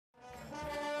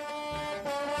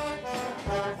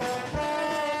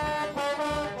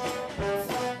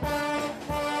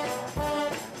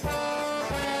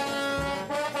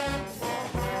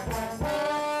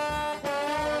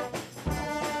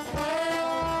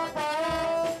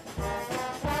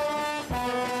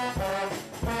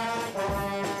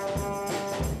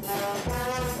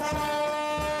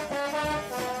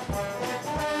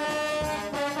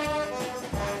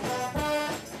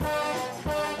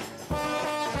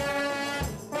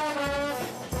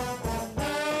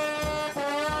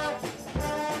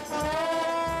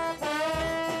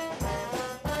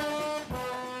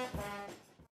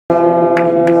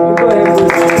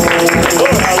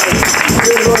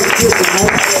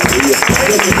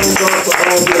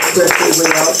all just press their way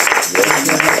out.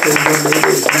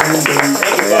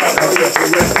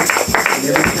 And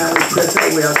every time we press our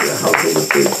way out to the household of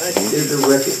faith, there's a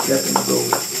record kept in the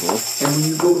glory. And when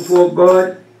you go before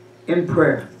God in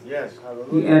prayer,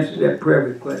 He answers that prayer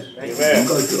request. Amen.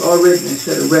 Because you already been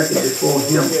set a record before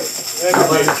Him.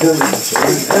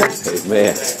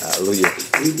 Amen. Hallelujah.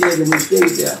 We did and we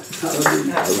stayed there.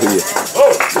 Hallelujah. Hallelujah.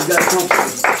 We got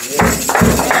comfort.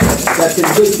 Got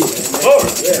convicted.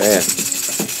 Amen.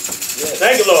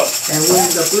 Thank you, Lord. And when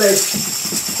the flesh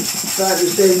tried to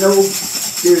say no,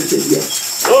 Spirit said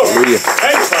yes. Glory.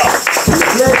 Thank you, Father. When the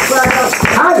flesh cried out,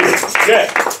 higher. Yes.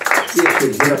 Spirit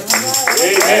said yes.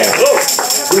 Amen. Glory.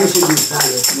 Spirit said yes,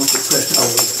 higher. Once you press our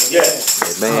way.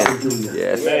 Yes. Amen. Hallelujah.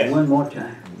 Yes. Amen. One more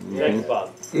time. Thank you,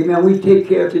 Father. Amen. We take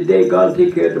care of today. God will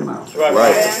take care of tomorrow. That's right.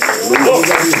 Right. We got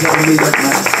to tell me what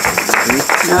matters.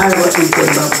 Now, what we said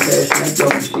about flesh, thank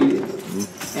God we see it.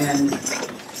 And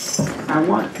I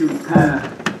want to kind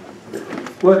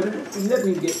of, well, let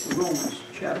me get Romans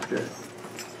chapter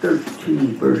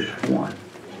 13, verse 1.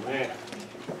 Amen.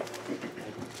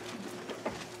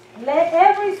 Let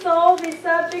every soul be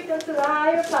subject unto the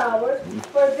higher powers,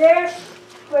 for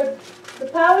the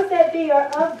powers that be are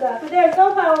of God. For there is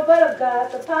no power but of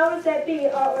God. The powers that be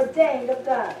are ordained of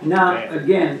God. Now,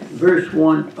 again, verse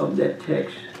 1 of that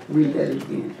text, read that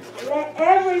again. Let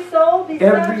every soul be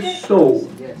Every subject. soul,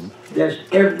 that's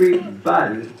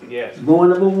everybody Yes.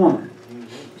 born of a woman,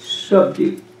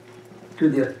 subject to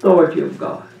the authority of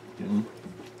God.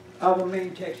 Our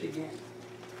main text again.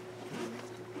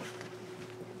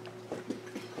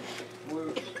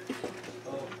 Word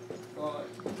of God.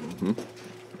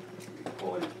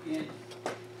 Recorded in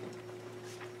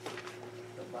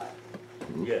the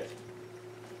Bible. Yes.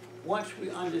 Once we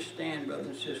understand, brothers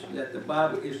and sisters, that the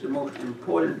Bible is the most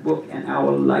important book in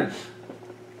our life,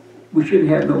 we shouldn't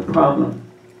have no problem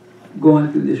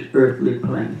going through this earthly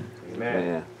plane.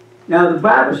 Amen. Now, the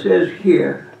Bible says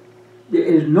here, there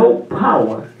is no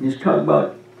power, and it's talking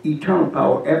about eternal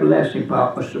power, everlasting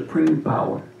power, or supreme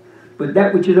power, but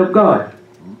that which is of God.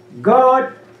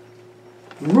 God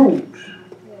rules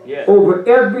Yes. over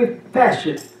every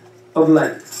facet of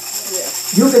life.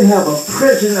 You can have a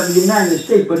president of the United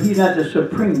States, but he's not the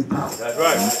supreme power. That's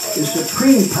right. The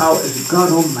supreme power is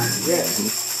God Almighty.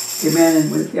 Yes. Amen.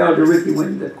 And when Elder Ricky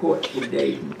went to the court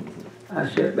today, I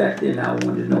said back then I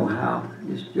wanted to know how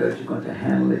this judge is going to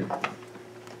handle it.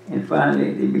 And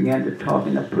finally they began to talk,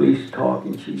 and the police talked,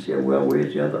 and she said, well,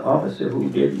 where's the other officer who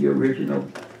did the original,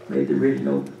 made the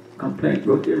original complaint,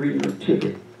 wrote the original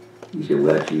ticket? He said,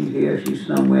 well, she's here, she's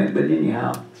somewhere. But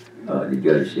anyhow, the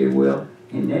judge said, well,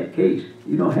 in that case,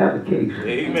 you don't have a case.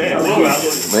 Amen.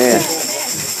 Amen.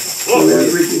 So,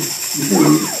 Ricky, you can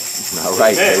read it. All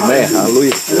right. Amen.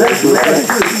 Hallelujah.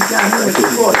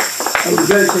 And the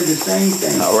judge said the same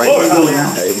thing. All right. You can go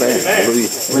now. Amen.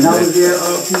 Hallelujah. When I was there a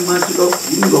few months ago,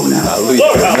 you can go now. Hallelujah.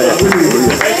 Amen.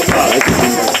 Thank you,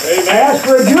 Jesus. Ask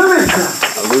for a jury trial.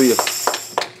 Hallelujah.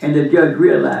 And the judge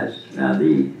realized, now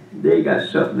they got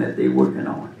something that they're working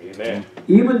on. Amen.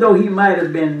 Even though he might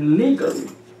have been legally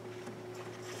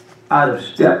out of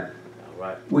step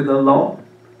with the law,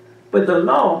 but the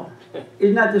law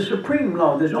is not the supreme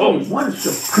law. There's only one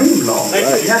supreme law.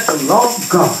 Right. That's the law of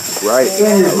God. Right.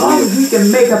 And as long as we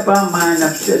can make up our mind,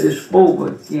 I've said this over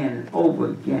again and over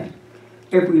again,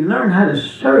 if we learn how to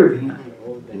serve Him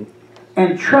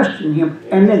and trust in Him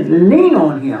and then lean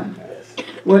on Him,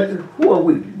 well, who are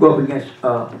we go up against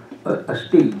a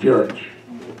state judge,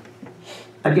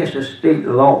 against a state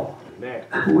law?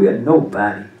 We are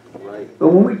nobody. But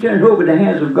when we turn it over to the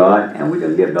hands of God and we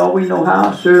can live all we know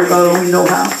how, serve God all we know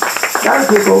how, God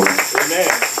will take over.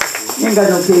 You ain't got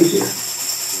no case here.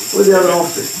 Where's the other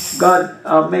officer?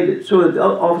 God made it so that the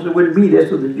other officer wouldn't be there,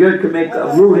 so the judge could make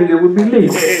a ruling that would be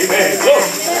legal.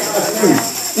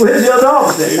 Where's the other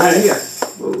officer? Not here.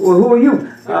 Well, who are you?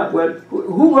 Well,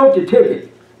 who wrote the ticket?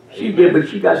 She did, but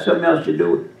she got something else to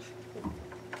do.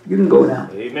 You can go now.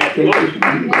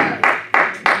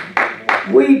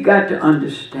 We got to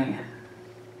understand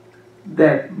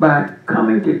that by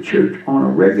coming to church on a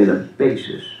regular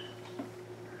basis,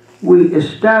 we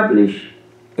establish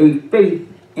a faith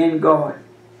in God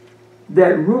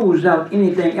that rules out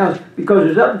anything else, because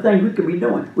there's other things we could be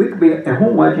doing. We could be at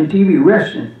home watching TV,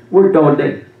 resting, worked all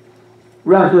day,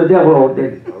 wrestle the devil all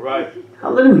day. All right.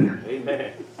 Hallelujah.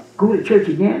 Amen. Go to church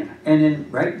again, and then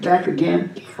right back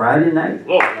again Friday night,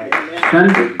 Lord.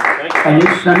 Sunday, and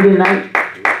then Sunday night,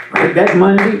 right back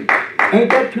Monday. Ain't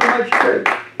that too much church?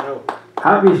 No.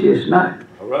 Obviously it's not.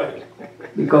 All right.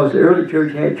 Because the early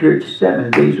church had church 7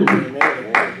 days a week.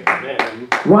 Amen.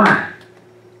 Why?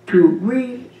 To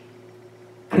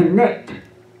reconnect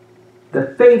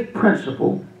the faith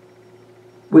principle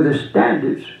with the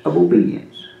standards of obedience.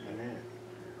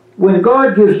 When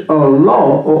God gives a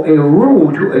law or a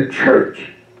rule to a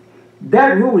church,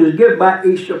 that rule is given by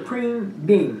a supreme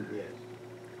being,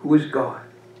 who is God.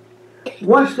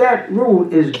 Once that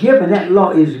rule is given, that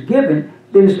law is given,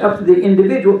 then it's up to the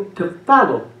individual to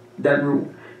follow that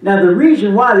rule. Now, the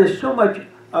reason why there's so much,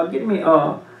 I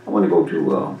want to go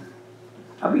to,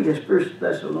 I'll read this 1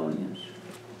 Thessalonians.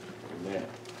 Amen.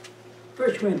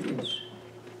 1 Corinthians.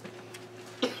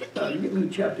 Give me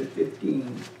chapter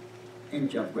 15 and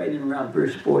jump right in around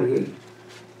verse 48.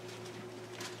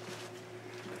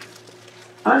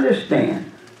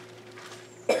 Understand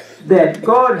that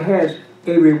God has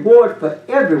a reward for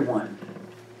everyone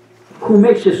who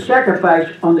makes a sacrifice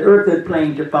on the earthly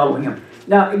plane to follow him.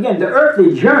 Now, again, the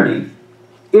earthly journey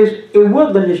is a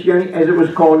wilderness journey, as it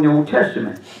was called in the Old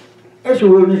Testament. It's a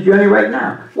wilderness journey right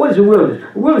now. What is a wilderness?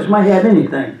 A wilderness might have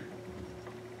anything.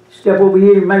 Step over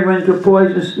here, you might run into a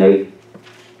poisonous snake.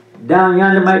 Down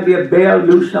yonder might be a bear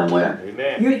loose somewhere.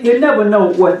 Amen. You never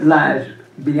know what lies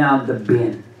beyond the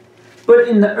bend. But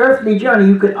in the earthly journey,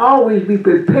 you can always be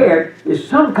prepared if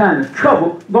some kind of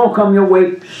trouble won't come your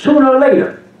way sooner or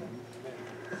later.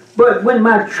 But when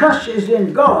my trust is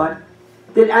in God,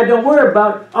 then I don't worry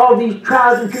about all these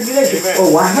trials and tribulations. Amen.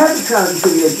 Oh, I have the trials and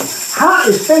tribulations. How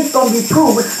is faith going to be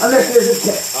proven unless there's a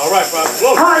test? All right, Prophet.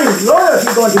 Glory. How is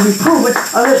loyalty going to be proven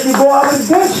unless you go up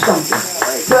against something?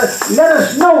 To let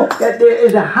us know that there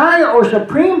is a higher or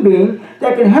supreme being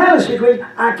that can handle a situation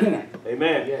I can't.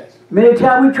 Amen. Yes. Many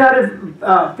times we try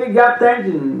to figure out things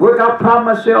and work out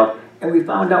problems ourselves, and we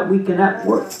found out we cannot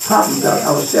work problems out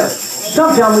ourselves.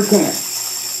 Sometimes we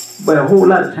can, but a whole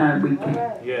lot of times we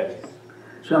can't. Yes.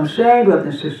 So I'm saying,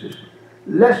 brothers and sisters,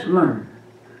 let's learn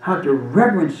how to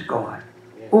reverence God,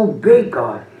 obey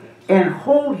God, and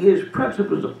hold his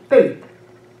principles of faith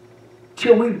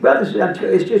till we, brothers, until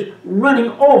it's just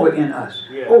running over in us.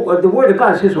 Yeah. Oh, the word of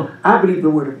God says, well, I believe the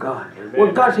word of God. Amen.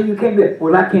 Well, God said you can't do it.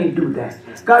 Well, I can't do that.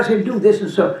 God said do this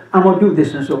and so. I'm going to do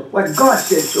this and so. Well, God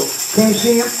said so. Can't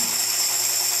see him.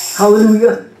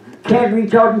 Hallelujah. Can't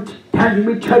reach out and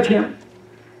tangibly touch him.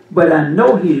 But I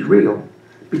know he's real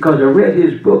because I read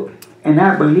his book and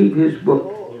I believe his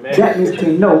book. Amen. That makes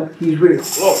me know he's real.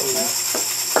 Glory.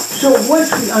 So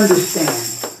once we understand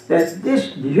that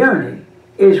this journey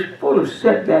is full of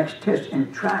setbacks, tests,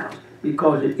 and trials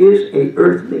because it is an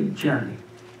earthly journey.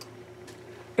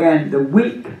 And the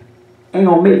weak ain't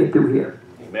going to make it through here.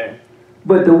 Amen.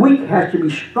 But the weak has to be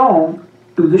strong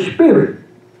through the Spirit.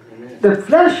 Amen. The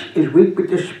flesh is weak, but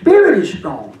the Spirit is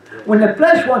strong. When the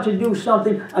flesh wants to do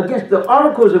something against the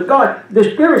oracles of God, the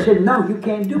Spirit said, no, you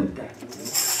can't do that.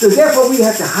 So therefore we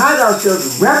have to hide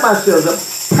ourselves, wrap ourselves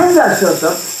up, tend ourselves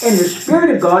up in the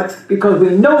Spirit of God, because we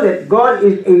know that God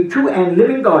is a true and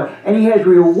living God, and he has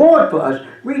reward for us.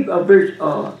 Read verse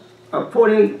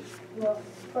 48. Well,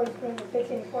 1 Corinthians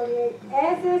 15:48.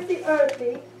 As is the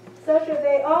earthy, such are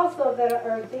they also that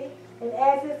are earthy, and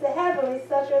as is the heavenly,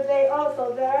 such are they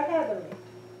also that are heavenly.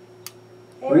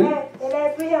 And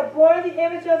as we have borne the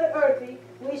image of the earthy,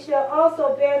 we shall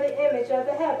also bear the image of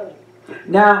the heavenly.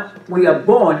 Now, we are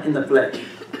born in the flesh.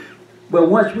 But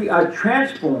once we are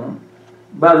transformed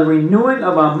by the renewing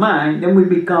of our mind, then we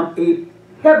become a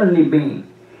heavenly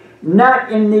being.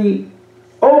 Not in the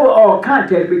overall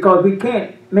context, because we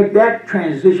can't make that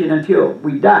transition until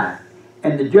we die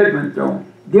and the judgment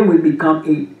throne. Then we become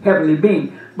a heavenly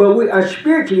being. But we are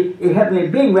spiritually a heavenly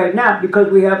being right now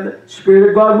because we have the Spirit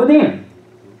of God within.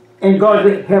 And God's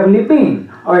a heavenly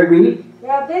being. All right, read.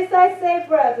 Now this I say,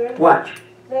 brethren, Watch.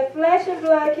 that flesh and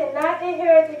blood cannot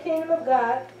inherit the kingdom of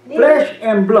God. Flesh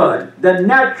and blood, the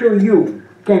natural you,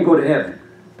 can't go to heaven.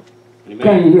 Amen.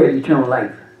 Can't inherit eternal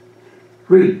life.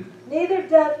 Read. Neither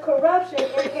doth corruption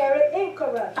inherit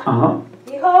incorruption. Uh-huh.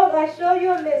 Behold, I show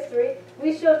you a mystery.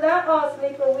 We shall not all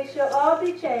sleep, but we shall all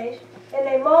be changed. In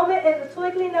a moment, in the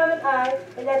twinkling of an eye,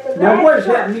 and at the last Now what does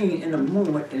that trump. mean in a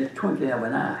moment, in the twinkling of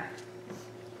an eye?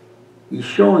 He's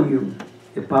showing you,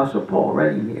 the Apostle Paul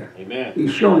writing here, Amen.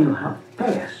 he's showing you how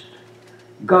fast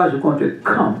God is going to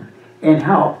come and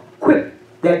how quick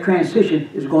that transition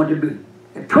is going to be.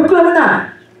 A twinkle of an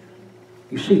eye,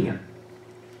 you see him.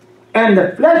 And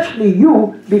the fleshly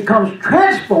you becomes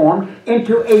transformed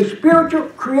into a spiritual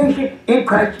creation in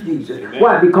Christ Jesus. Amen.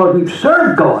 Why? Because we've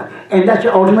served God, and that's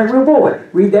your ultimate reward.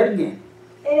 Read that again.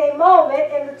 In a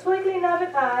moment, in the twinkling of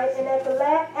an eye, and at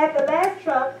the last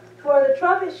trump, for the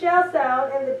trumpet shall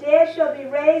sound, and the dead shall be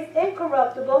raised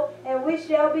incorruptible, and we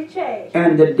shall be changed.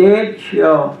 And the dead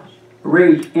shall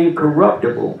raise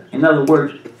incorruptible. In other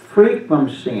words, free from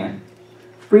sin,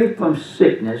 free from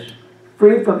sickness,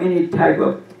 free from any type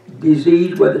of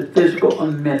disease, whether physical or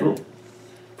mental,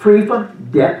 free from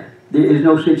death. There is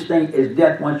no such thing as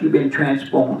death once you've been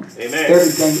transformed. Amen.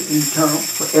 Everything is eternal,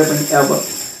 forever and ever.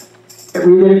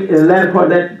 Read the latter part of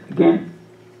that again.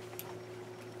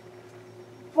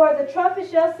 For the trumpet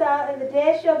shall sound, and the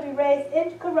dead shall be raised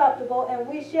incorruptible, and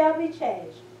we shall be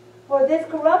changed. For this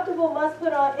corruptible must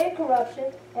put on incorruption,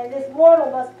 and this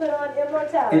mortal must put on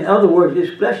immortality. In other words,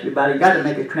 this fleshly body got to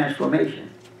make a transformation.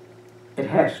 It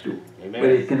has to. Amen.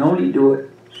 But it can only do it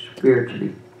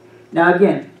spiritually. Now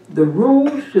again, the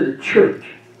rules to the church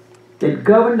that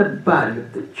govern the body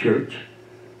of the church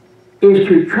is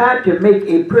to try to make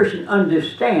a person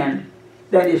understand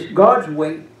that it's God's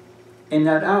way and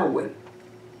not our way.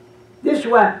 This is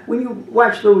why when you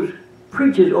watch those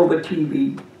preachers over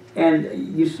TV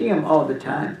and you see them all the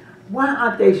time, why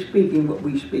aren't they speaking what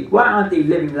we speak? Why aren't they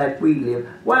living like we live?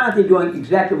 Why aren't they doing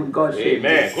exactly what God said?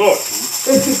 Amen. Glory.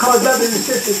 It's because, brothers and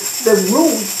sisters, the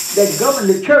rules that govern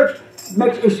the church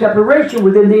makes a separation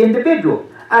within the individual.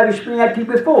 I've explained that to you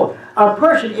before. A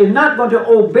person is not going to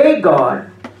obey God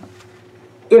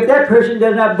if that person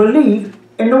does not believe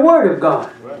in the Word of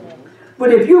God.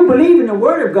 But if you believe in the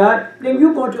Word of God, then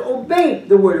you're going to obey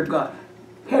the Word of God.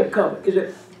 Head cover is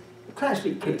a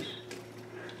classic case.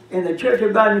 In the Church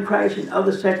of God in Christ and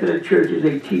other secular churches,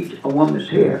 they teach a woman's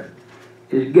hair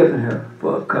is given her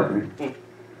for a covering.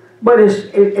 But it's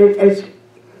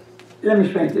let me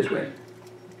explain it this way.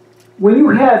 When you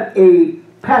have a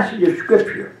passage of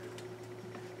Scripture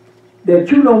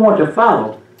that you don't want to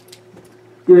follow,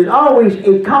 there's always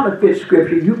a counterfeit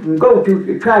Scripture you can go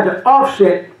to try to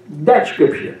offset that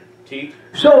Scripture.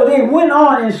 So they went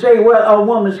on and say, well, a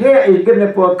woman's hair is given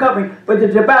her for a covering, but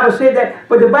does the Bible say that?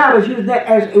 But the Bible is using that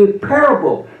as a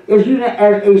parable. It's using it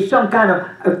as some kind of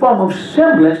a form of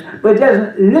semblance, but it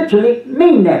doesn't literally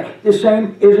mean that. The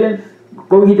same is in,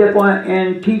 go ye therefore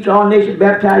and teach all nations,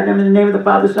 baptize them in the name of the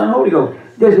Father, Son, and Holy Ghost.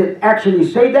 Does it actually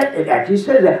say that? It actually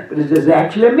says that, but it does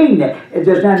actually mean that. It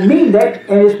does not mean that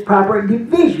in its proper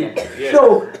division. Yes.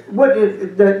 So what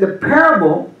the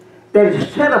parable that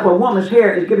is set up a woman's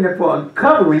hair is given her for a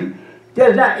covering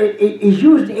does not, it is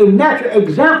used a natural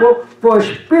example for a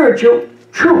spiritual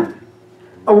truth.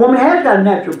 A woman has got a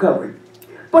natural covering.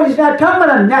 But it's not talking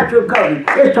about a natural covering.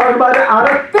 It's talking about an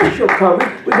artificial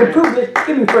covering. We can prove this.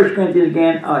 Give me 1 Corinthians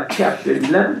again, chapter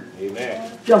 11.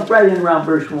 Amen. Jump right in around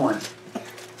verse 1.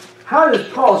 How does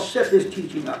Paul set this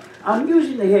teaching up? I'm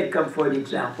using the head cover for the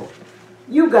example.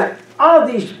 You got all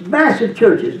these massive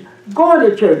churches going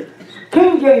to church,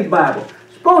 King James Bible,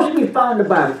 supposed to be found in the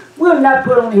Bible, will not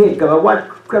put on the head cover. I watched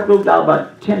Creflo Dollar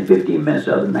about 10-15 minutes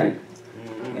the other night,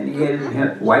 and he had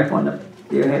his wife on the,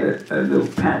 they had a little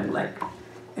panel like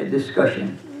a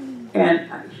discussion, and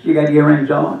she got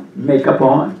earrings on, makeup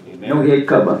on, no head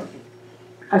cover.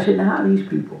 I said, now how are these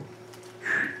people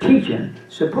teaching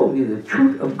supposedly the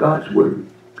truth of God's word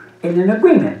in an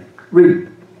agreement? Read.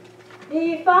 Be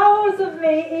ye followers of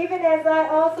me, even as I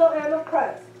also am of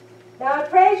Christ. Now I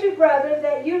praise you, brethren,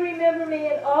 that you remember me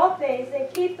in all things and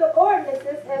keep the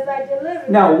ordinances as I delivered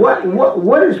them. Now,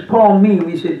 what does Paul mean when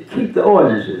he said keep the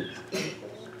ordinances?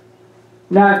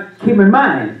 Now, keep in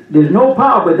mind, there's no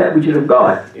power but that which is of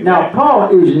God. Amen. Now,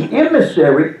 Paul is an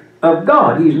emissary of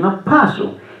God. He's an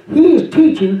apostle. He is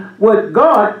teaching what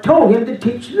God told him to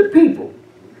teach the people.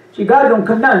 See, God don't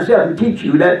come down himself and teach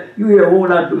you that. You hear a whole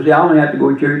lot of people say, I don't have to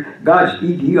go to church. God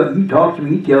speaks, he talks to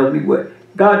me, he tells me what.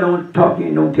 God don't talk to you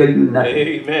and don't tell you nothing.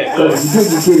 Amen. Because he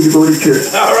didn't tell you to go to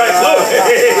church. All right,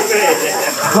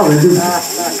 hallelujah.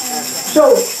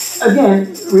 So,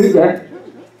 again, read that.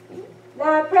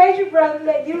 Now I praise you, brethren,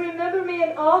 that you remember me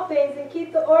in all things and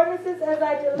keep the ordinances as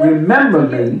I delivered Remember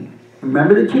them to you. me,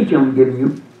 remember the teaching I'm giving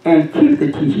you, and keep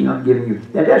the teaching I'm giving you.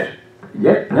 Now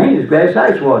that's plain as glass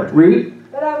ice water.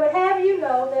 Read. But I would have you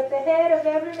know that the head of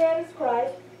every man is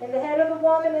Christ, and the head of the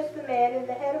woman is the man, and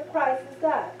the head of Christ is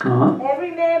God.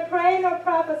 Every man praying or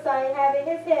prophesying, having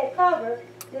his head covered,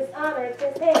 dishonors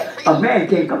his head. A man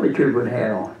can't come to church with a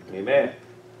hat on. Amen.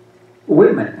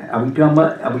 Wait a minute. Are we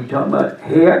talking about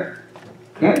hair?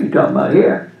 Can't be talking about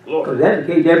hair. Because that's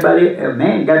the case. Everybody, a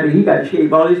man got to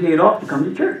shave all his head off to come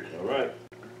to church. All right.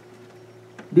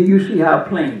 Do you see how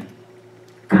plain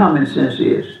common sense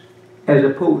is, as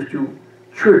opposed to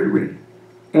trickery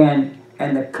and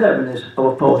the cleverness of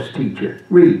a false teacher?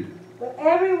 Read. But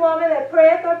every woman that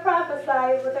prayeth or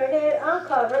prophesieth with her head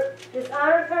uncovered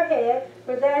dishonoreth her head,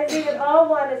 for that is even all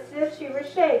one as if she were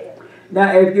shaven.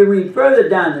 Now, if you read further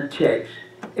down the text,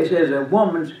 it says a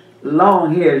woman's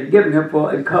long hair is given her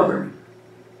for a covering.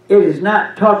 It is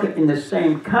not talking in the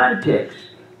same context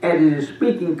as it is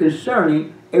speaking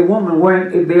concerning a woman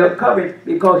wearing a veil covering,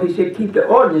 because he said, keep the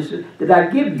ordinances that I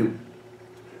give you.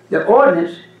 the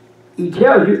ordinance, he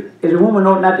tells you, is a woman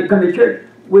ought not to come to church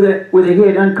with a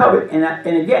head uncovered.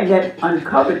 And again, that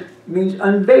uncovered means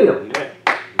unveiled.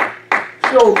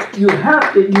 So you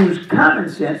have to use common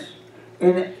sense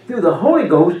and through the Holy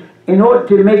Ghost in order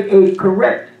to make a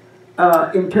correct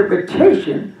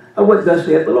interpretation of what thus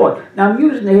saith the Lord. Now I'm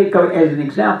using the head cover as an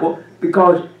example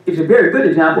because it's a very good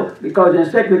example, because in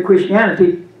secular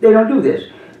Christianity they don't do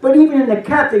this. But even in the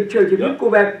Catholic Church, if you go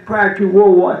back prior to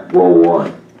World War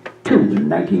II, in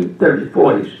the 1930s,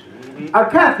 40s, a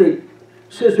Catholic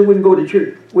sister wouldn't go to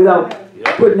church without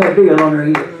putting that veil on her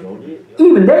head.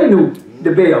 Even they knew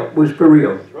the veil was for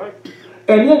real.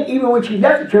 And then even when she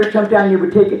left the church, sometimes they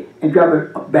would take it and drop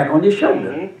it back on their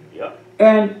shoulder.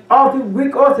 And all through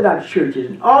Greek Orthodox churches,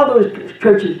 and all those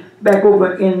churches back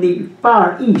over in the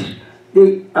Far East,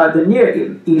 the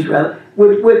Near East rather,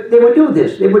 they would do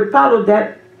this. They would follow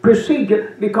that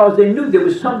procedure because they knew there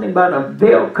was something about a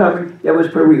veil covering that was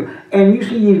for real. And you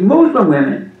see these Muslim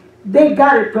women, they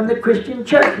got it from the Christian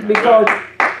church because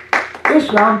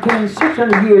Islam came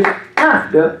 600 years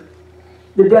after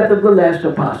the death of the last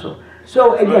apostle.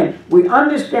 So again, we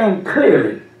understand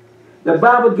clearly the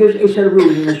Bible gives a set of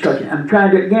rules and instructions. I'm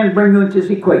trying to again bring you into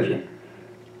this equation.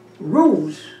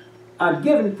 Rules are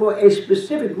given for a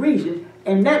specific reason,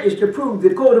 and that is to prove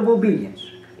the code of obedience.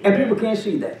 And people can't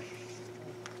see that.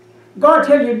 God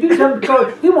tells you to do something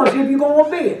because He wants to see if you're going to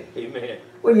obey it. Amen.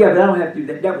 Well, yeah, but I don't have to do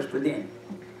that. That was for then.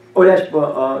 Oh, that's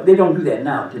for, they don't do that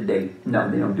now today. No,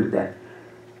 they don't do that.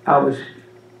 I was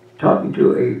talking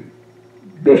to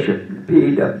a bishop in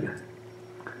the PAW.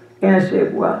 And I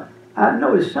said, well, I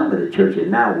noticed some of the churches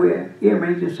now wear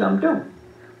earrings and some don't.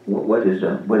 What is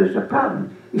the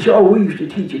problem? He said, oh, we used to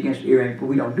teach against earrings, but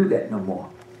we don't do that no more.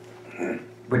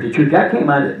 But the church I came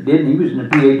out of didn't. He was in the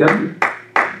PAW.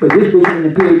 But this bishop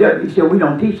in the PAW, he said, we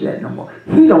don't teach that no more.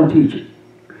 He don't teach it.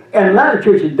 And a lot of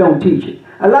churches don't teach it.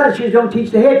 A lot of churches don't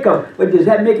teach the head cover. But does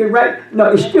that make it right?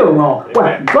 No, it's still wrong.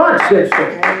 Why? God said so.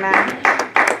 Amen.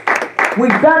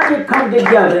 We've got to come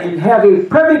together and have a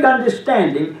perfect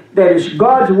understanding that it's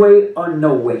God's way or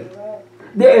no way.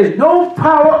 There is no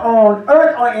power on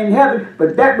earth or in heaven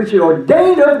but that which is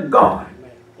ordained of God.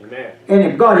 Amen. And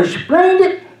if God explained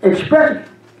it, expressed it,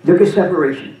 look at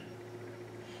separation.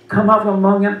 Come out from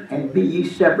among them and be ye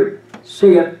separate,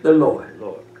 saith the Lord.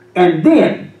 And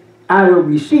then I will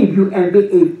receive you and be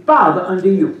a father unto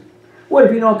you. What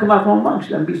if you don't come out from amongst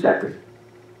them and be separate?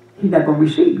 He's not going to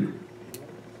receive you.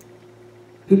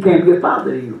 He can't be a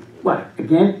father to you. What?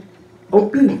 Again,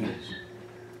 obedience.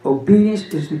 Obedience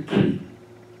is the key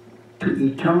to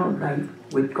eternal life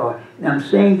with God. And I'm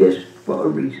saying this for a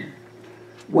reason.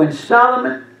 When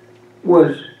Solomon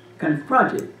was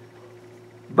confronted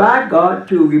by God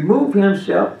to remove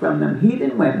himself from them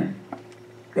heathen women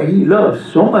that he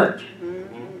loves so much,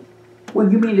 well,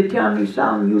 you mean to tell me,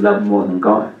 Solomon, you love him more than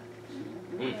God?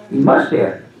 He must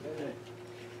have.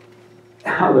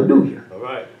 Hallelujah. All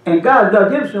right. And God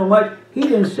loved him so much, he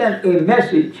didn't send a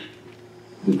message.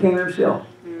 He came himself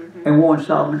and warned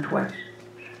Solomon twice.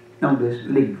 No, this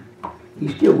leave. He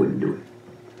still wouldn't do it.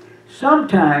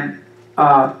 Sometimes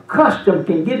custom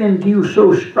can get into you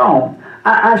so strong.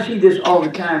 I see this all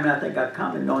the time, and I think I've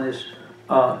commented on this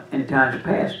in times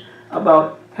past,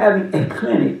 about having a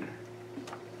clinic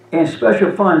and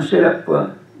special funds set up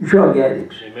for drug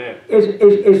addicts. Amen.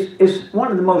 It's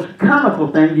one of the most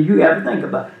comical things that you ever think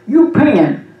about. You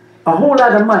paying a whole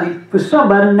lot of money for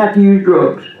somebody not to use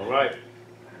drugs. All right.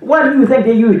 Why do you think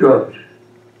they use drugs?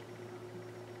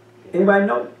 Anybody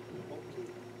know?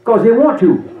 Because they want to.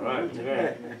 All right.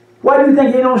 Amen. Why do you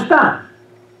think they don't stop?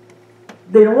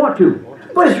 They don't want to.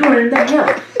 But it's ruining their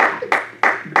health.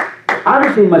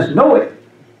 Obviously, they must know it.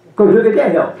 Because look at their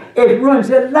health. It ruins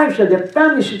their lifestyle, their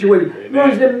family situation,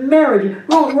 ruins their marriage,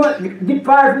 get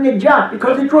fired from their job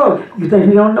because of drugs. You think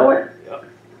you don't know it? Yep.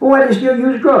 Well, why do they still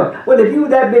use drugs? Well, if you're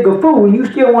that big a fool and you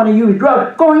still want to use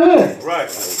drugs, go ahead. Right.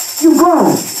 You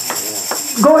grown.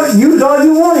 Go use all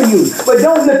you want to use. But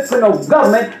don't look for no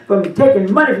government from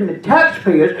taking money from the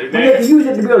taxpayers when they can use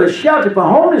it to build a shelter for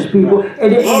homeless people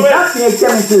and then indoctrinate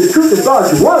them into the truth of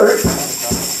God's word.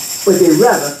 But they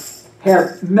rather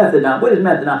have methadone. What is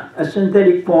methadone? A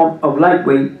synthetic form of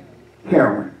lightweight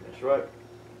heroin. That's right.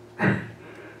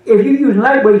 If you use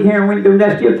lightweight heroin, does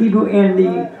that still keep you in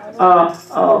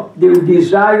the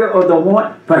desire or the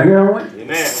want for heroin?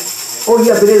 Amen. Oh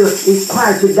yeah, but it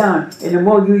quiets it down. And the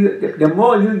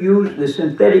more you use the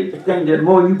synthetic thing, the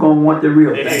more you're going to want the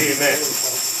real thing. Amen.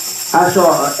 I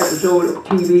saw an episode of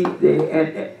TV,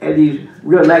 they had these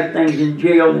real life things in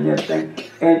jail and everything.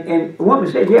 And a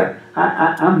woman said, yeah,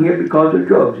 I'm here because of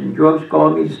drugs. And drugs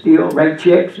called me to steal, write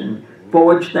checks and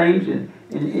forge things.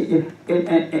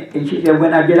 And she said,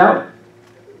 when I get out,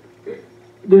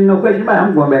 there's no question about it,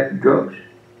 I'm going back to drugs.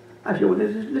 I said, well,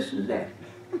 listen to that.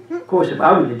 Of course, if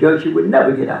I was the judge, she would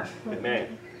never get out.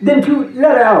 Amen. Then you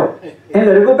let her out and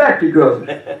let her go back to drugs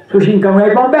so she can come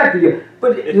right on back to you.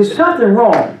 But there's something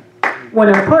wrong when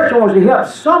a person wants to help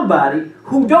somebody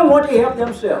who don't want to help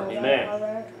themselves.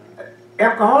 Amen.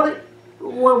 Alcoholic,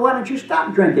 well, why don't you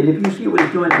stop drinking if you see what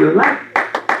it's doing to your life?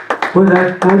 Well,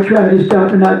 I tried to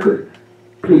stop and I couldn't.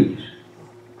 Please.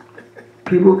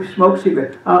 People smoke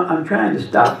cigarettes. I'm trying to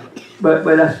stop, but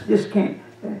I just can't.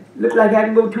 Look like I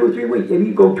can go 2 or 3 weeks. If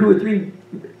you go 2 or 3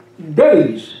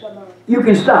 days, you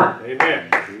can stop.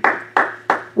 Amen.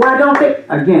 Why don't they?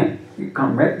 Again, you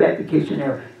come right back to case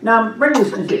scenario. Now, I'm bringing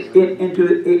this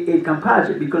into a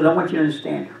composite because I want you to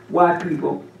understand why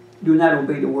people do not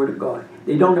obey the Word of God.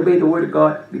 They don't obey the Word of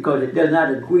God because it does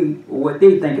not agree with what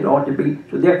they think it ought to be.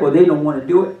 So therefore, they don't want to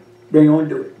do it. They don't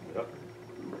do it. Yep.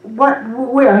 What?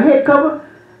 Wear a head cover?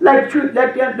 Like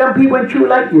them people in True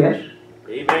Light? Yes.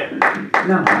 Amen.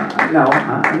 No,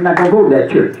 I'm not going to go to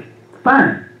that church.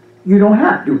 Fine. You don't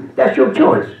have to. That's your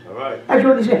choice. All right. That's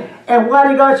what he said. And why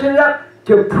did God set it up?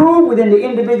 To prove within the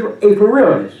individual a for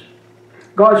realness.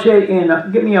 God said in,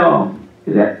 give me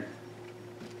is that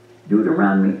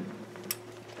Deuteronomy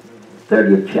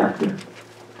 30th chapter,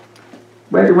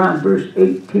 right around verse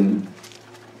 18.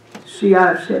 See,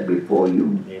 I have set before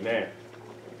you. Amen.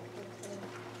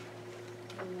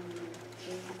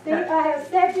 See, I have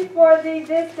set before thee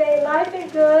this day life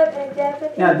and good and death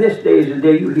and evil. Now this day is the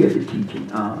day you hear the teaching.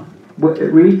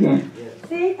 Read again.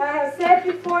 See, I have set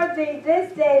before thee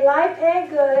this day life and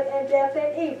good and death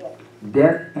and evil.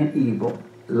 Death and evil,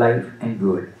 life and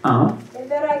good. And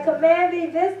that I command thee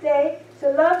this day to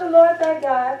love the Lord thy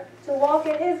God, to walk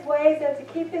in his ways and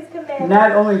to keep his commandments.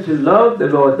 Not only to love the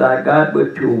Lord thy God,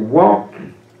 but to walk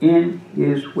in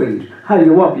his ways. How do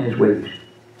you walk in his ways?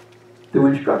 Through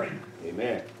instruction.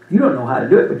 Amen. You don't know how to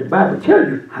do it, but the Bible tells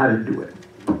you how to do it.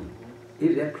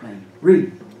 Is that plain?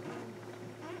 Read.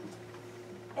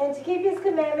 And to keep his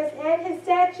commandments and his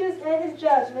statutes and his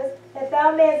judgments, that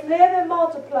thou mayest live and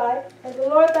multiply, and the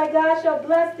Lord thy God shall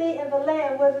bless thee in the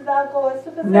land whither thou goest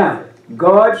to possess Now, it.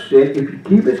 God said if you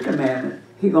keep his commandments,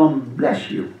 he's going to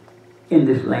bless you in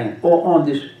this land or on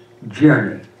this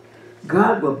journey.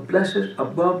 God will bless us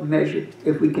above measure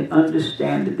if we can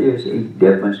understand that there's a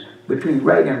difference between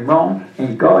right and wrong,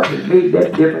 and God has made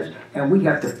that difference, and we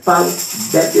have to follow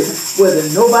that difference. Whether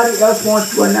nobody else wants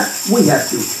to or not, we have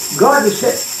to. God has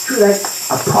set True Light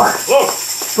apart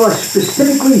for a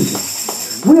specific reason.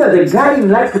 We are the guiding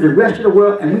light for the rest of the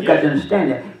world, and we've got to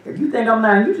understand that. If you think I'm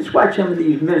lying, you just watch some of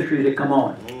these ministries that come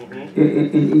on.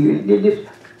 Just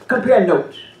compare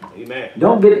notes. Amen.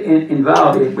 Don't get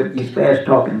involved with these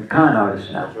fast-talking con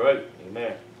artists now. That's right.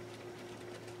 Amen.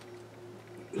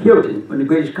 Hilton, one of the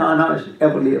greatest con artists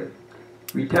ever lived,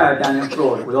 retired down in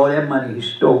Florida with all that money he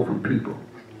stole from people.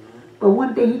 But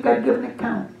one day he got to give an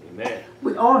account. Amen.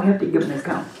 We all have to give an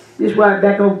account. This is why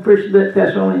back over 1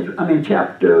 Thessalonians,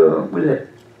 chapter, what is that,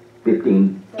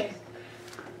 15?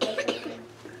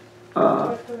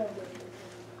 I'll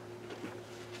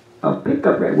pick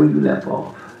up right where you left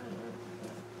off.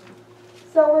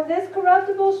 So when this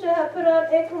corruptible shall have put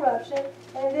on incorruption,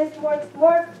 and this mortal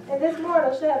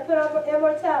shall have put on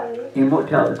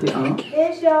immortality,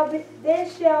 then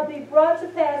shall be brought to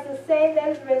pass the same that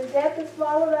is written, death is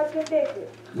swallowed up in victory.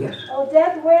 Yes. O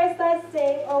death, where is thy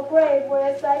sting? O grave, where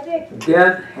is thy victory?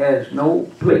 Death has no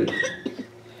place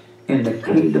in the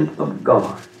kingdom of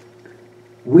God.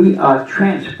 We are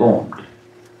transformed.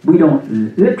 We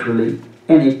don't literally,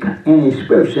 in a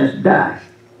spiritual sense, die.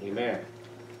 Amen.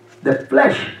 The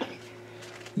flesh,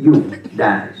 you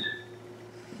dies.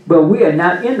 But we are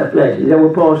not in the flesh. Is that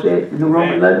what Paul said in the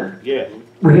Roman letter? Yes.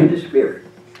 We're in the spirit.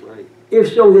 Right.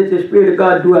 If so that the Spirit of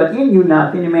God dwell in you now,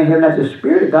 if any man have not the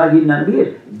Spirit of God, he's none of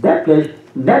his. That flesh,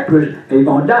 that person is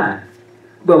going to die.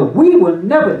 But we will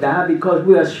never die because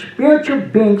we are spiritual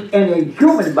beings in a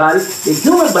human body. The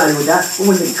human body will die. But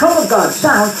when the trump of God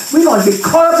sounds, we're going to be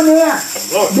caught up in the air.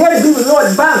 There to be with the Lord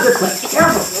and bound us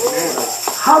forever.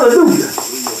 Hallelujah.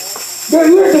 There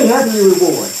is a heavenly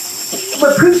reward.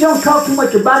 But preachers don't talk too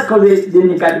much about it because then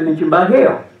they got to mention about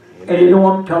hell. And they don't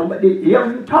want to talk about it. They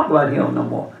don't even talk about hell no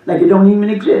more. Like it don't even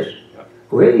exist.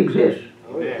 Well, it exists.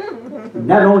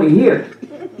 Not only here,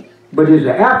 but it's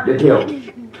after hell.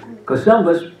 Because some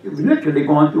of us are literally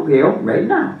going through hell right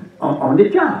now on the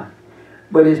job.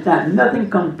 But it's not nothing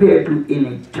compared to an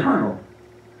eternal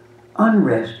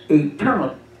unrest,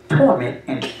 eternal torment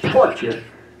and torture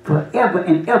forever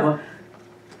and ever.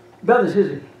 Brothers and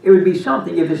sisters, it would be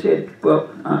something if it said, well,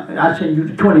 I send you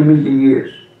to 20 million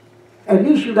years. at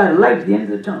least you got a light at the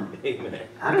end of the tunnel. Amen.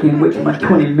 I can't wait till my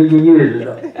 20 million years is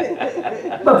up.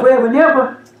 But forever and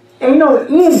ever, ain't no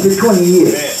end to 20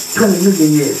 years, 20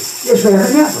 million years. It's forever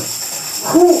and ever.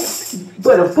 Who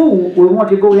but a fool will want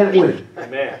to go that way?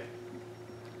 Amen.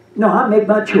 No, I make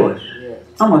my choice.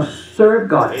 I'm going to serve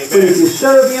God. Amen. But if you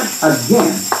serve Him,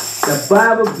 again, the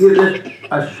Bible gives us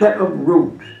a set of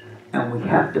rules, and we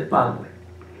have to follow it.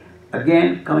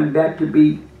 Again, coming back to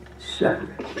be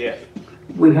separate. Yes.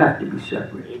 We have to be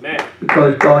separate. Amen.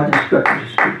 Because God instructed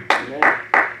us to. Amen.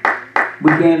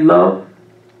 We can't love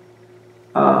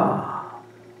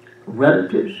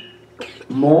relatives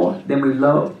more than we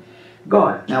love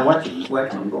God. Now watch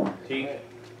where I'm going.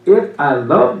 If I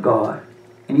love God,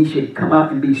 and He said come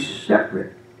out and be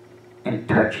separate and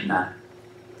touch not,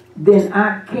 then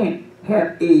I can't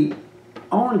have a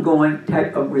ongoing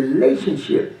type of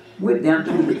relationship with them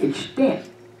to the extent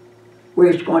where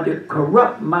it's going to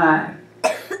corrupt my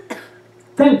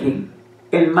thinking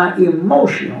and my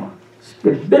emotional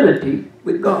stability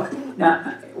with God.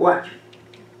 Now, watch.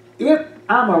 If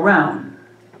I'm around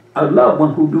a loved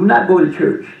one who do not go to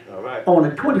church on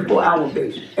a 24-hour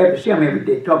basis, see them every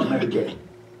day, talk to them every day,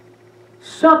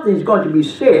 something's going to be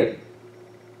said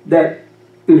that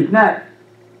is not,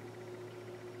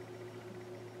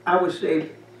 I would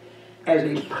say, as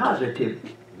a positive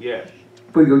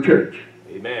for your church.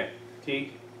 Amen.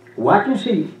 Watch and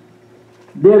see.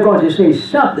 They're going to say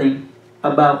something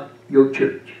about your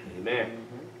church. Amen.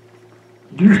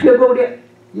 Do you still go there?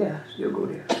 Yeah, I still go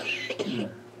there.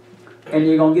 And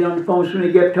they're going to get on the phone soon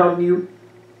as they get talking to you,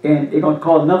 and they're going to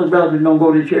call another brother who don't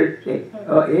go to church. Say, it ain't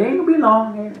going to be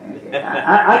long.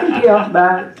 I can tell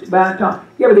by talk.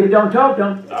 Yeah, but if you don't talk to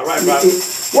them, all right, brother.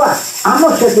 What? I'm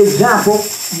going to set the example.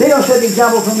 They don't set the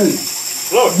example for me.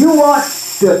 Lord. You want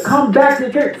to come back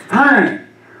to church? Fine.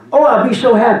 Oh, I'll be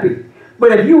so happy.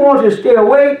 But if you want to stay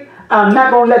away, I'm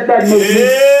not going to let that make me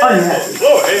unhappy.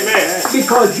 Lord, amen.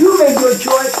 Because you made your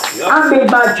choice, I made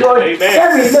my choice. Amen.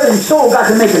 Every living soul got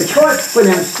to make a choice for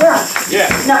themselves.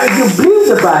 Yes. Now, if you believe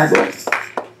the Bible,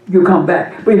 you come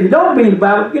back. But if you don't believe the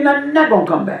Bible, you're not going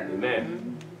to come back.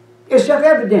 Amen. It's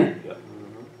self-evident. Yep.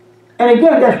 And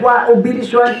again, that's why obedience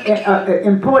is so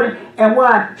important, and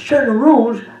why certain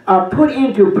rules are put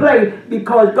into play,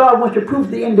 because God wants to prove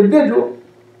to the individual,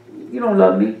 you don't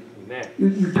love me. Amen.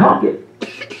 You talk it.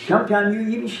 Sometimes you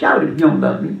even shout it, you don't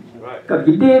love me. Right. Because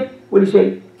you did, what did he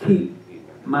say? Keep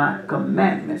my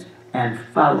commandments and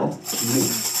follow me.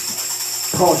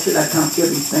 Paul said, I count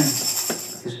everything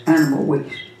as animal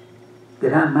waste,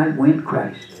 that I might win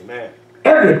Christ. Amen.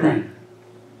 Everything.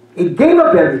 He gave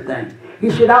up everything. He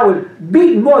said, I was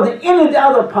beaten more than any of the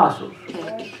other apostles.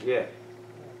 Yeah.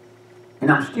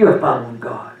 And I'm still following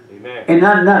God. Amen. And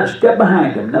I'm not a step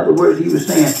behind him. In other words, he was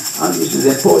saying, I'm just as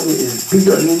important as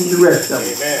Peter and any of the rest of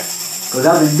them. Amen. Because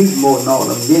I've been beaten more than all of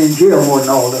them, been in jail more than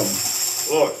all of them.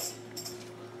 Lord.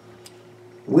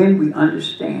 When we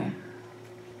understand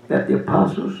that the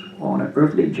apostles were on an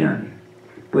earthly journey,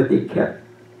 but they kept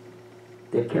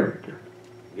their character.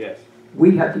 Yes.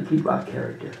 We have to keep our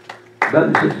character.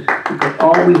 Brothers and sisters, because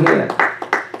all we have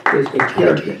is a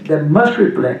character that must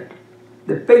reflect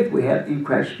the faith we have in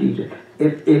Christ Jesus.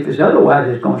 If it's otherwise,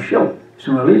 it's going to show.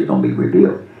 Sooner or later, it's going to be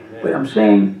revealed. Amen. But I'm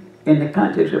saying, in the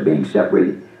context of being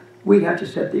separated, we have to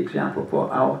set the example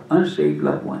for our unsaved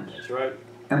loved ones. That's right.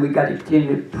 And we got to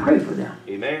continue to pray for them.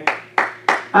 Amen.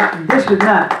 This is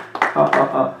not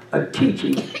a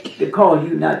teaching that calls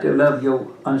you not to love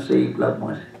your unsaved loved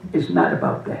ones. It's not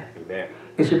about that. Amen.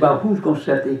 It's about who's going to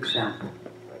set the example.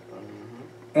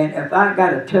 And if I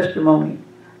got a testimony,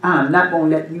 I'm not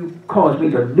going to let you cause me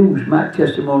to lose my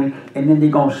testimony, and then they're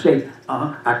going to say,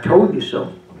 I told you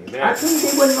so. Amen. I told you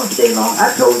they wasn't going to stay long.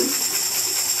 I told you.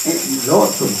 And Lord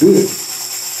forbid.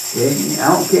 And I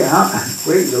don't care how,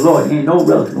 praise the Lord, ain't no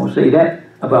relative going to say that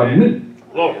about Amen. me.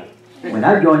 Lord. When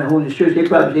I joined the Holy Church, they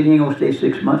probably said they ain't going to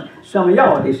stay 6 months. Some of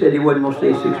y'all, they said they wasn't going to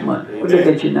stay 6 months. Well, look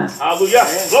at you now. Hallelujah.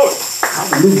 Lord.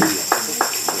 Hallelujah.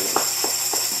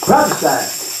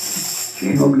 Prophesy. She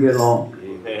ain't going to be here long.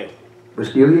 Amen. But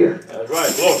still here. That's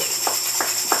right. Lord.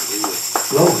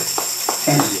 Glory.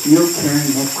 And still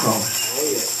carrying that cross.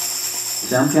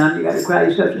 Sometimes you got to cry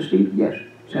yourself to sleep. Yes.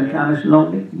 Sometimes it's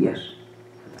lonely. Yes.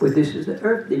 But this is the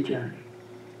earthly journey.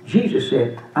 Jesus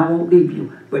said, I won't leave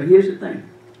you. But here's the thing.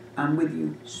 I'm with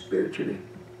you spiritually.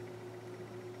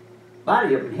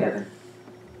 Body up in heaven.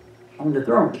 On the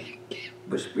throne.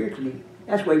 But spiritually,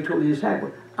 that's why he told his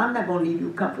disciples, I'm not going to leave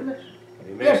you comfortless.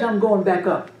 Amen. Yes, I'm going back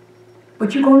up.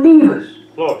 But you're going to leave us.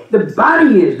 Lord. The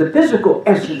body is, the physical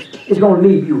essence is going to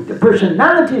leave you. The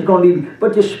personality is going to leave you.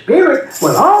 But the spirit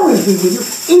will always be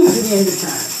with you, even to the end of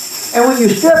time. And when you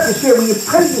stir up the Spirit, when you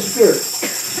praise the Spirit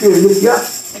lifts you up.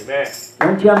 Amen.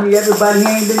 Don't tell me everybody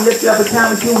ain't been lifted up a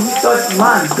time or two when you start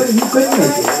mine. You couldn't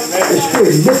make it. The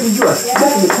Spirit lifted you up.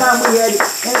 Look at the time we had in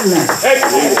Atlanta.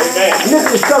 Look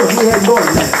at the struggles we had going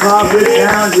in Atlanta. Car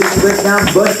breakdown, this breakdown,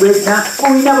 bus breakdown.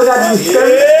 But we never got to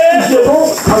discouraged. We still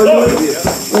going. Hallelujah.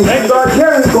 And see God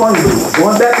carrying going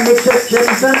back to next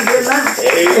second Sunday to Atlanta.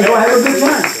 They're going to have a good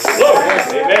time.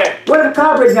 Amen. What if the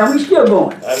car breakdown? We still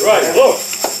going. That's right. Lord.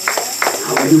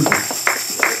 Hallelujah.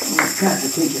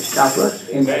 Transportation stop us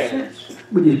in that sense.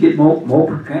 We just get more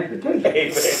transportation.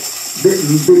 Amen. Big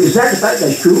sacrifice,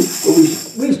 that's true, but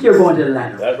we still going to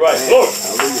Atlanta. That's right. Lord.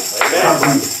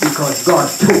 Amen. Because God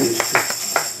told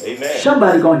us to. Amen.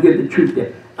 Somebody going to hear the truth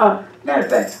there. Matter of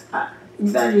fact,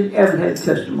 Evangelist Evans had a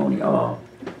testimony.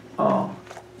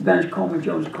 Evangelist Coleman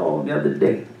Jones called the other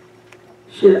day.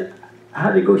 She said,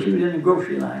 how'd it go? She was in the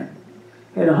grocery line.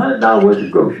 Had $100 worth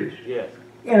of groceries. Yes.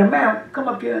 And a man come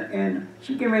up here and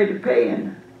she getting ready to pay,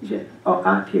 and he said, "Oh,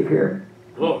 I'll take care of it.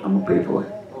 Lord. I'm gonna pay for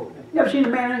it." Never seen a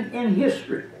man in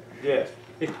history. Yes.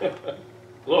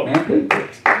 Lord. Man paid for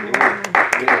it.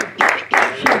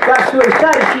 She got so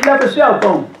excited she left her cell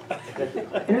phone.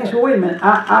 And I said, "Wait a minute,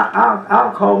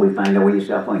 I'll call. We find out where your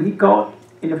cell phone." He called,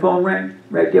 and the phone rang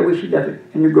right there where she left it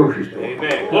in the grocery store.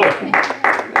 Amen. Lord.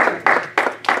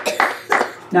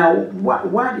 Now,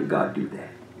 why did God do that?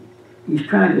 He's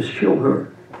trying to show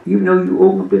her, even though you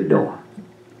open the door,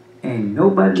 ain't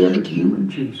nobody ever you and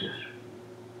Jesus.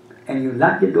 And you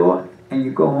lock the door and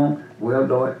you go home. Well,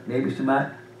 Lord, maybe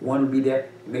somebody one will be there,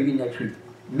 maybe next week,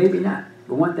 maybe not.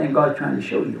 But one thing God's trying to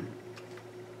show you,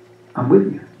 I'm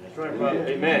with you. That's right, brother.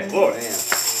 Amen. Lord.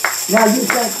 Now you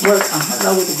think, well,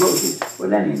 $100 with the groceries, well,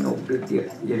 that ain't no big deal.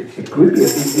 It could be a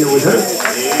big deal with her.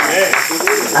 Amen.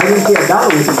 I didn't say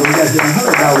 $1 with the groceries, I said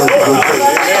 $100 with the groceries.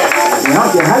 And I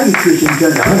don't care how you treat in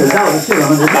terms of $100, it's still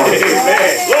 $100.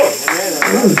 Amen. Lord.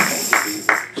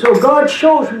 So God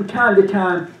shows from time to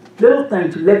time little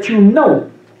things to let you know,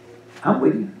 I'm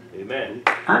with you. Amen.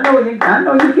 I know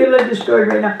you get a little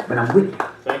discouraged right now, but I'm with you.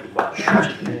 Thank you, Father.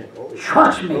 Trust me.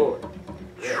 Trust me.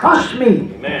 Trust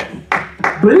me. Amen.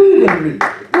 Believe in me.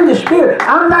 In the Spirit.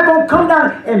 I'm not going to come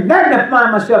down and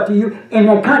magnify myself to you in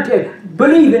that context.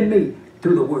 Believe in me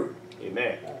through the Word.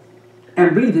 Amen.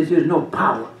 And believe that there's no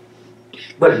power,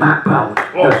 but my power.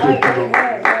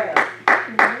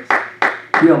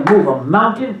 He'll move a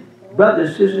mountain, brothers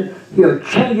and sisters. He'll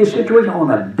change your situation on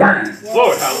a dime.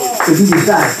 Lord, hallelujah. If he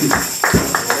decides to.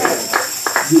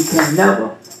 You can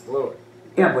never,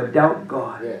 ever doubt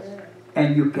God. Yes.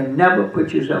 And you can never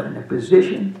put yourself in a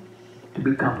position to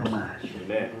be compromised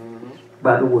Amen.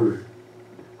 by the Word.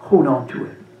 Hold on to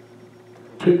it.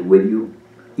 Take it with you,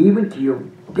 even to your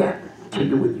death. Take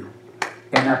it with you.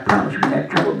 And I promise you, when that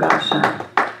trumpet God sounds,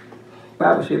 the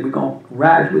Bible said we're going to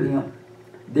rise with Him.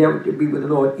 There to be with the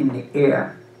Lord in the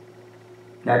air.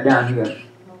 Not down here.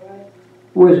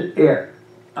 Where's the air?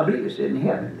 I believe it's in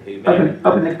heaven. Amen.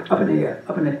 Up in the air,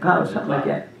 up in the clouds, something like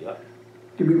that. Yep.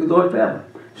 To be with the Lord forever.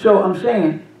 So I'm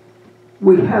saying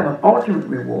we have an ultimate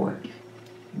reward.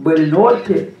 But in order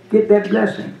to get that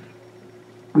blessing,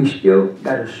 we still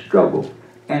got to struggle,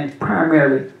 and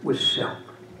primarily with self.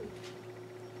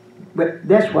 But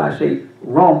that's why I say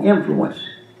wrong influence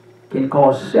can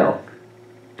cause self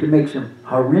to make some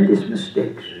horrendous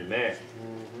mistakes. Amen.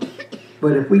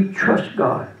 But if we trust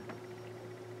God,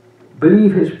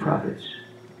 believe His prophets,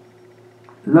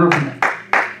 love Him,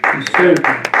 and serve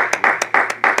Him,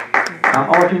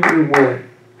 our ultimate reward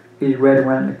is right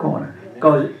around the corner.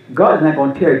 Because God's not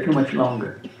going to tarry too much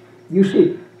longer. You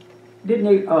see, didn't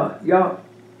they, y'all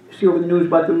see over the news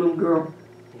about the little girl?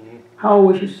 How old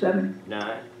was she? 7?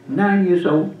 9 years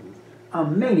old. A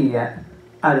maniac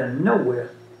out of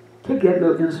nowhere take that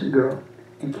little innocent girl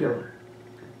and kill her.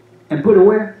 And put her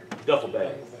where? Duffel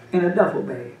bag. In a duffel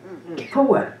bag. For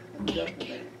what?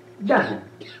 Devil.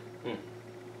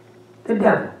 The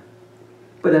devil.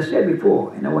 But I said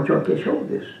before, and I want y'all to catch hold of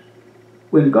this,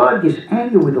 when God gets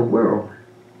angry with the world,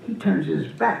 He turns His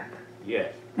back.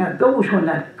 Yes. Now those who are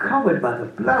not covered by the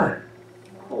blood,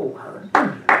 oh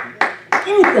hallelujah,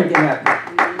 anything can happen.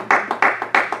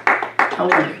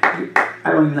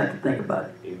 I don't even like to think about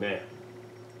it. Amen.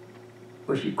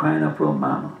 Was she crying out for her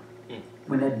mama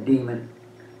when that demon,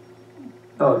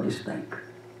 oh, just think.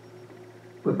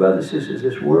 But brothers and sisters,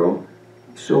 this world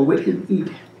is so wicked and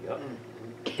evil. Yep.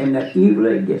 And the evil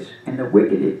it gets, and the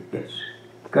wicked it gets,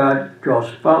 God draws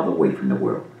farther away from the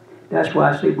world. That's why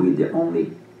I say we're the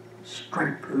only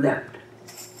strength left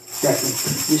that can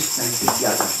keep this thing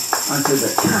together until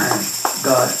the time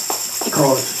God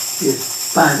calls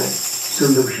His final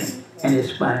solution and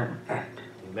His final act.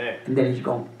 Amen. And then He's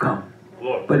going to come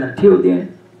Glory. But until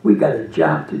then, we got a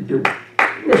job to do.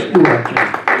 Let's do our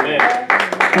job. Amen.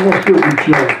 And let's do it with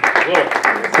joy Glory.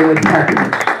 and with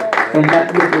happiness. And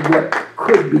not look at what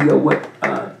could be or what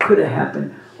could have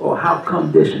happened or how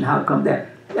come this and how come that.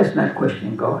 Let's not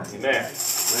question God. Amen.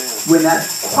 We're not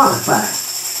qualified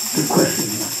to question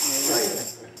Him.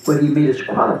 But He made us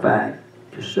qualified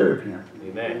to serve Him.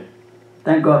 Amen.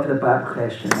 Thank God for the Bible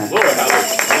class tonight. Glory.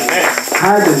 Hallelujah. Amen.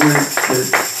 Hide the word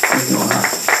in your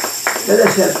heart. Let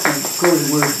us have some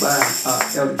closing words by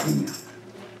Elder Kenya.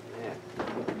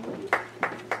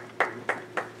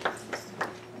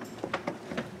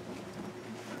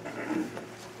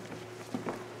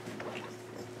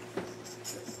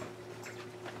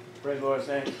 Praise the Lord,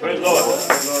 saints. Praise the Lord.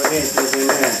 Praise the Lord again. Says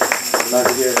amen. I'd like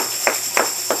to give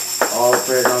all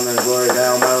praise, honor, and glory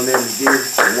down. My own name is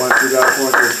Jesus. The one true God,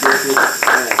 according to the scriptures.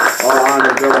 All honor,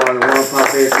 go on the one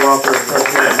prophet, Walker,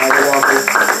 President Michael Walker.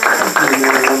 The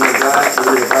man and woman of God. We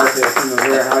would advise that seen them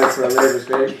very highly for a labor's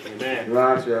sake. Amen.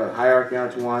 Belong to a hierarchy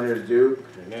unto one is due.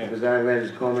 Amen. President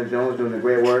Evangelist Coleman Jones doing the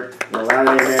great work. And a lot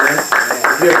of amen.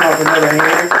 Give come for another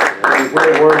hand. And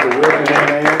great work, the wisdom,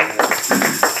 amen.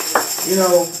 You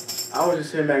know, I was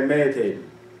just sitting back meditating.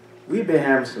 We've been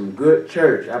having some good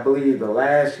church. I believe the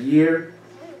last year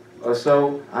or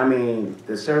so, I mean,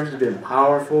 the service has been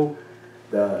powerful.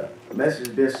 The message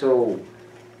has been so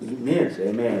immense,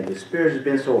 amen. The spirit has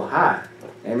been so high.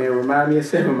 Amen. Remind me of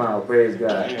 7 Mile, praise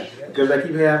God. Because I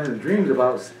keep having dreams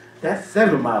about that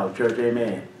 7 Mile church,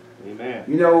 amen. Amen.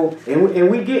 You know,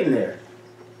 and we getting there.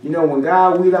 You know, when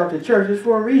God weed out the church, it's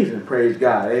for a reason, praise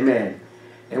God, amen.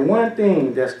 And one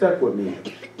thing that stuck with me,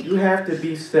 you have to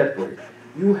be separate.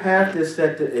 You have to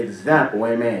set the example,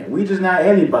 amen. We just not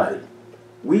anybody.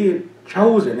 We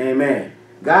chosen, amen.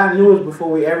 God knew us before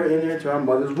we ever entered into our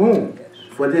mother's womb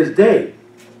for this day.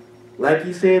 Like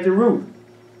He said to Ruth,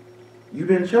 you've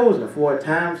been chosen for a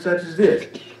time such as this,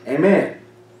 amen.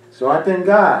 So I thank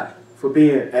God for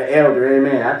being an elder,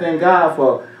 amen. I thank God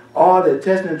for all the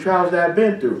tests and trials that I've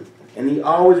been through. And He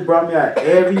always brought me out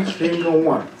every single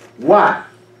one. Why?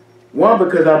 One,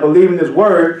 because I believe in His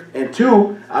word. And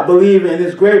two, I believe in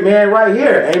this great man right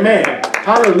here. Amen.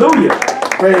 Hallelujah.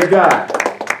 Praise God.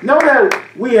 Know that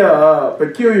we are a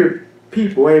peculiar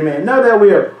people. Amen. Know that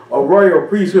we are a royal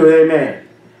priesthood. Amen.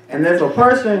 And if a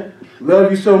person loves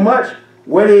you so much,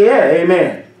 where they at?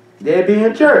 Amen. They be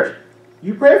in church.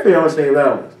 You pray for your unsaved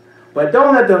loved ones. But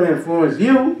don't let them influence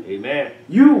you. Amen.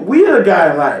 We are the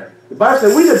guiding light. The Bible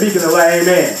said we the beacon of light.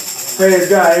 Amen. Praise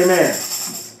God. Amen.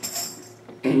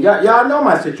 And y'all know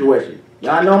my situation.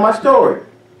 Y'all know my story.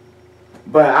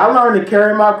 But I learned to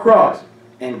carry my cross.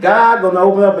 And God going to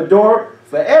open up a door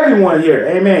for everyone here.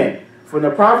 Amen. From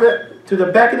the prophet to the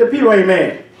back of the pew.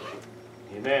 Amen.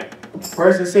 Amen.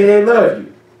 Person say they love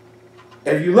you.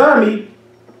 If you love me,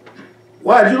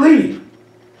 why'd you leave?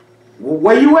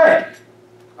 Where you at?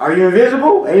 Are you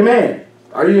invisible? Amen.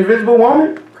 Are you an invisible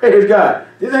woman? Praise God.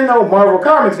 This ain't no Marvel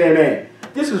Comics. Amen.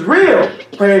 This is real.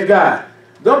 Praise God.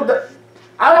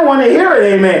 I don't want to hear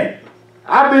it, amen.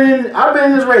 I've been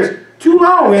in this race too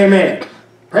long, amen.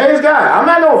 Praise God. I'm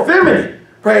not no feminine,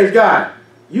 praise God.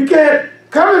 You can't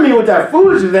come to me with that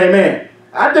foolishness, amen.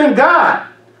 I thank God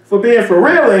for being for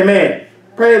real, amen.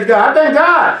 Praise God. I thank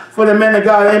God for the men of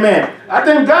God, amen. I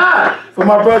thank God for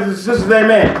my brothers and sisters,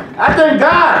 amen. I thank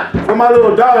God for my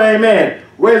little daughter, amen.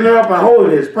 Raising her up in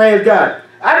holiness, praise God.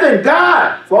 I thank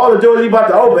God for all the doors He's about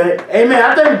to open, amen.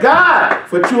 I thank God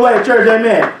for True Light Church,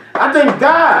 amen. I thank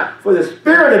God for the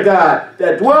Spirit of God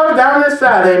that dwells down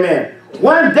inside, amen.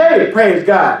 One day, praise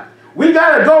God, we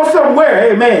got to go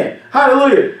somewhere, amen.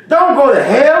 Hallelujah. Don't go to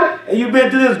hell and you've been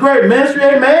through this great ministry,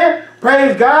 amen.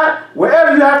 Praise God.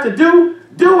 Whatever you have to do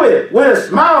it with a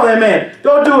smile, amen.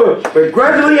 Don't do it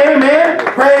begrudgingly, amen.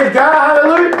 Praise God,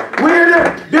 hallelujah. We're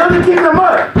to build the kingdom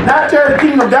up, not tear the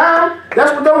kingdom down.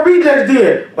 That's what those rejects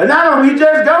did. But now them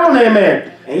rejects gone, amen.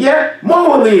 And yet, more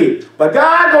will leave. But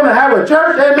God's going to have a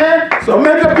church, amen. So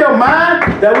make up your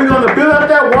mind that we're going to build up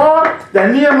that wall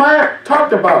that Nehemiah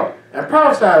talked about and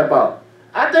prophesied about.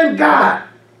 I thank God.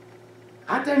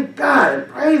 I thank God and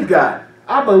praise God.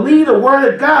 I believe the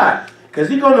word of God because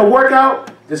He's going to work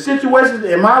out the situations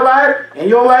in my life and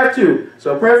your life too.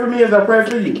 So pray for me as I pray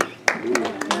for you. All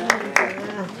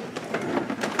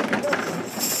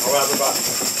right, everybody.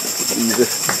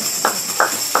 Jesus.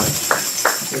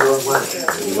 Lord, what?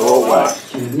 Lord,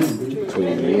 watch Between me and thee.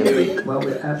 between me and thee. While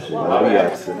we're absent. While we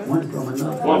absent. One from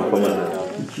another. One from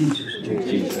another. In Jesus' name. In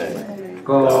Jesus' name.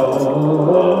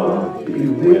 God be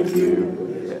with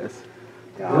you. Yes.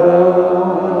 God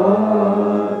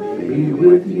be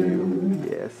with you.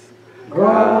 Yes.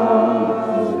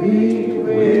 God be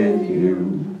with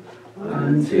you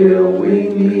until we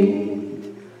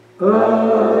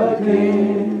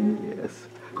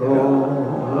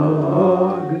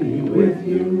God be with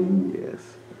you. Yes.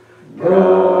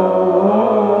 God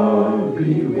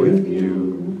be with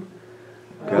you.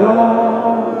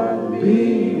 God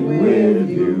be with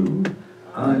you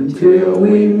until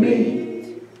we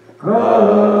meet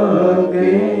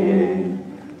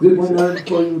again. We want to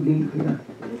before you leave here.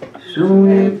 Soon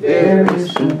and very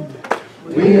soon,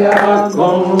 we are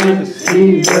going to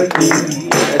see the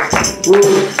King.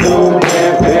 Soon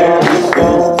and very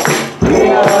soon, we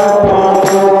are